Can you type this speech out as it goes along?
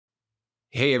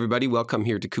Hey everybody, welcome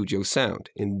here to Cujo Sound.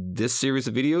 In this series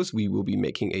of videos, we will be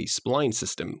making a spline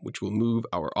system, which will move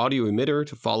our audio emitter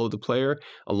to follow the player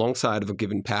alongside of a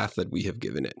given path that we have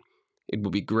given it. It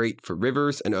will be great for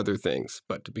rivers and other things,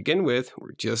 but to begin with,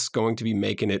 we're just going to be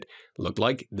making it look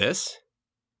like this.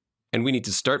 And we need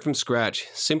to start from scratch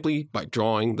simply by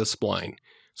drawing the spline.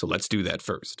 So let's do that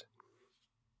first.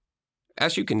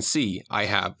 As you can see, I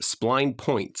have spline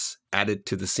points added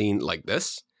to the scene like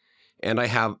this. And I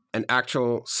have an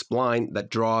actual spline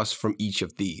that draws from each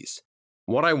of these.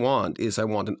 What I want is I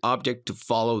want an object to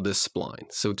follow this spline.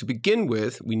 So to begin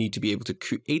with, we need to be able to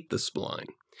create the spline.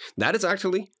 That is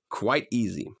actually quite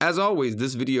easy. As always,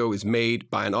 this video is made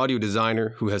by an audio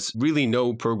designer who has really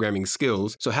no programming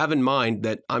skills. So have in mind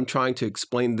that I'm trying to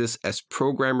explain this as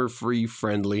programmer-free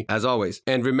friendly as always.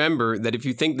 And remember that if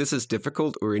you think this is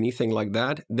difficult or anything like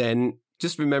that, then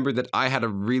just remember that I had a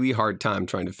really hard time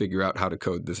trying to figure out how to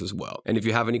code this as well. And if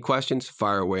you have any questions,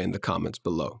 fire away in the comments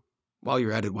below. While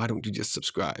you're at it, why don't you just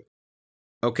subscribe?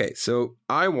 Okay, so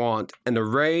I want an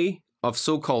array of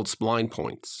so-called spline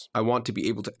points. I want to be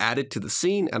able to add it to the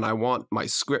scene, and I want my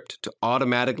script to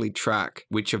automatically track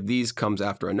which of these comes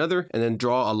after another, and then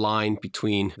draw a line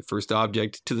between the first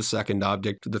object to the second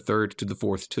object, to the third, to the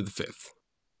fourth, to the fifth.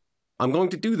 I'm going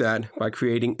to do that by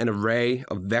creating an array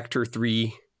of vector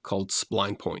 3 called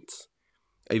spline points.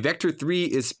 A vector 3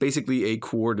 is basically a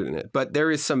coordinate, but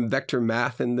there is some vector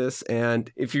math in this,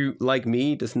 and if you, like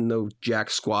me, doesn't know jack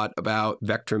squat about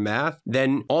vector math,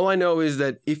 then all I know is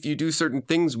that if you do certain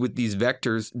things with these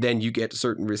vectors, then you get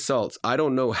certain results. I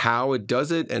don't know how it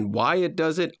does it and why it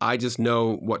does it, I just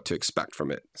know what to expect from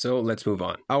it. So let's move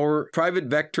on. Our private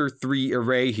vector 3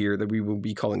 array here that we will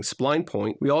be calling spline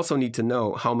point, we also need to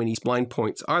know how many spline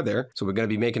points are there, so we're going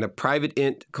to be making a private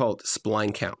int called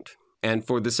spline count. And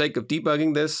for the sake of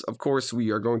debugging this, of course,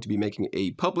 we are going to be making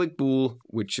a public bool,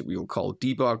 which we will call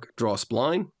debug draw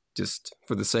spline, just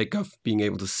for the sake of being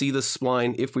able to see the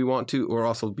spline if we want to, or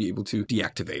also be able to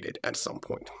deactivate it at some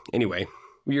point. Anyway,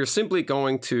 we are simply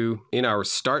going to, in our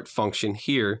start function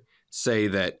here, say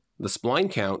that the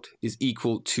spline count is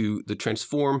equal to the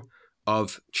transform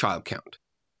of child count.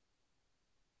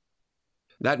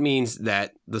 That means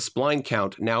that the spline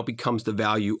count now becomes the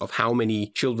value of how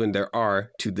many children there are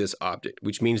to this object,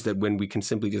 which means that when we can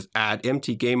simply just add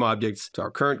empty game objects to our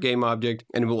current game object,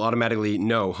 and it will automatically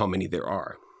know how many there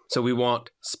are. So we want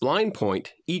spline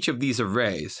point, each of these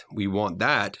arrays, we want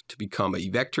that to become a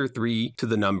vector 3 to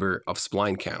the number of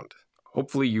spline count.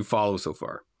 Hopefully you follow so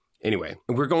far. Anyway,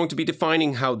 we're going to be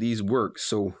defining how these work.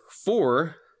 So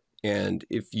for, and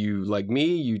if you, like me,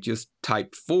 you just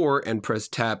type 4 and press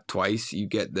tab twice, you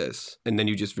get this. And then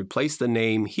you just replace the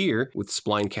name here with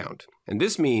spline count. And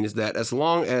this means that as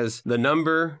long as the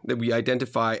number that we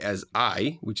identify as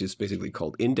I, which is basically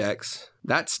called index,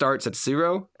 that starts at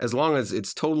 0, as long as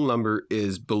its total number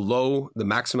is below the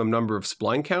maximum number of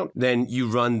spline count, then you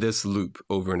run this loop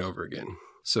over and over again.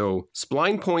 So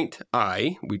spline point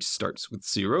I, which starts with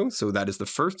 0, so that is the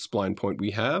first spline point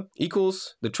we have,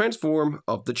 equals the transform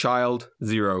of the child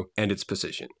 0 and its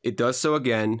position. It does so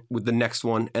again with the next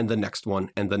one and the next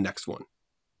one and the next one.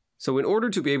 So in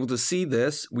order to be able to see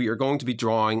this, we are going to be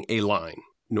drawing a line.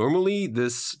 Normally,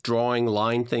 this drawing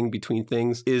line thing between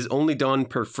things is only done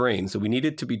per frame, so we need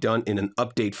it to be done in an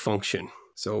update function.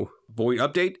 So void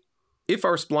update. If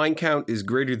our spline count is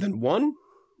greater than 1,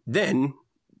 then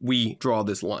we draw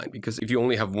this line, because if you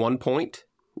only have 1 point,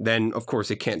 then of course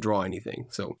it can't draw anything.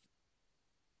 So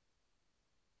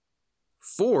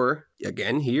for,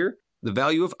 again here, the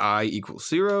value of I equals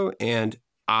 0 and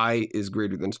I is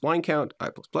greater than spline count, I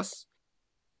plus plus.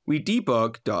 We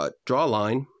debug dot draw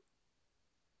line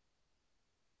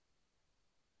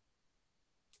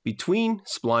between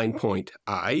spline point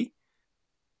I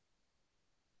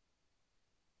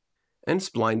and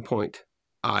spline point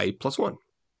I plus 1.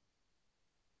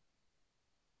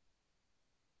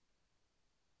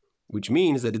 Which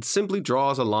means that it simply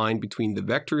draws a line between the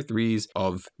vector 3s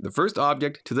of the first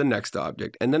object to the next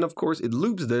object. And then, of course, it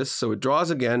loops this, so it draws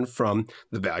again from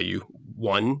the value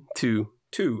 1 to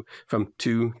 2, from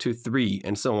 2 to 3,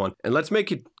 and so on. And let's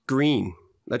make it green.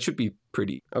 That should be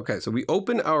pretty. Okay, so we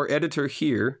open our editor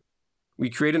here. We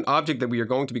create an object that we are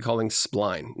going to be calling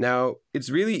spline. Now, it's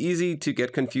really easy to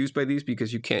get confused by these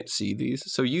because you can't see these.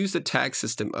 So use the tag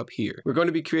system up here. We're going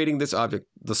to be creating this object,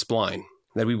 the spline,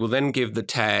 that we will then give the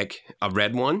tag a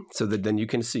red one so that then you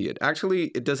can see it. Actually,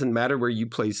 it doesn't matter where you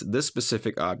place this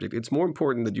specific object. It's more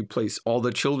important that you place all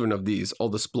the children of these, all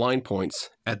the spline points,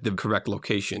 at the correct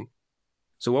location.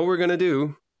 So what we're going to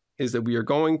do is that we are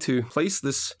going to place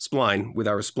this spline with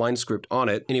our spline script on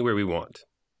it anywhere we want.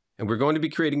 And we're going to be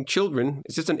creating children.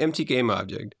 It's just an empty game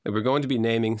object that we're going to be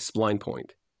naming Spline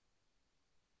Point.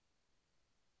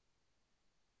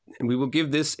 And we will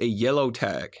give this a yellow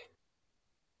tag.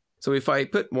 So if I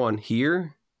put one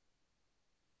here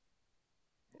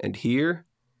and here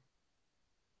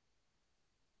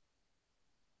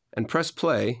and press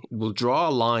play, it will draw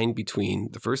a line between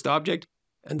the first object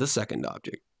and the second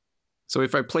object. So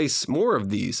if I place more of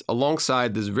these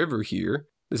alongside this river here,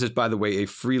 this is, by the way, a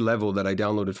free level that I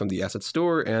downloaded from the asset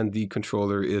store, and the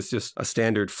controller is just a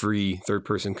standard free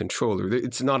third-person controller.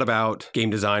 It's not about game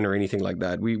design or anything like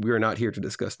that. We are not here to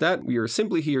discuss that. We are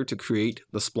simply here to create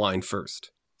the spline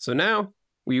first. So now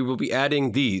we will be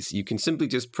adding these. You can simply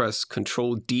just press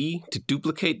Ctrl D to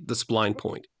duplicate the spline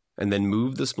point, and then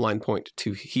move the spline point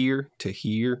to here, to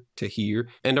here, to here,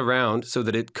 and around so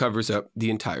that it covers up the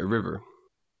entire river.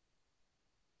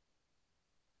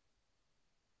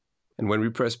 And when we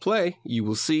press play, you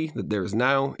will see that there is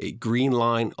now a green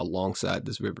line alongside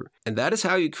this river. And that is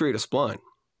how you create a spline.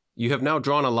 You have now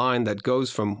drawn a line that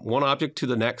goes from one object to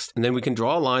the next, and then we can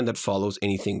draw a line that follows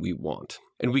anything we want.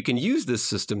 And we can use this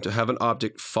system to have an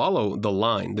object follow the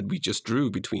line that we just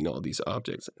drew between all these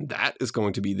objects. And that is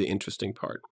going to be the interesting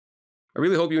part. I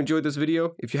really hope you enjoyed this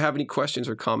video. If you have any questions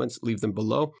or comments, leave them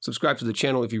below. Subscribe to the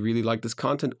channel if you really like this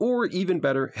content, or even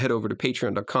better, head over to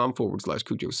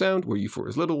patreon.com/Cujo Sound, where you for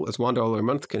as little as $1 a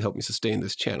month can help me sustain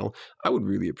this channel. I would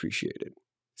really appreciate it.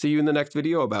 See you in the next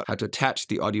video about how to attach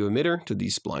the audio emitter to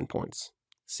these spline points.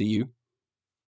 See you.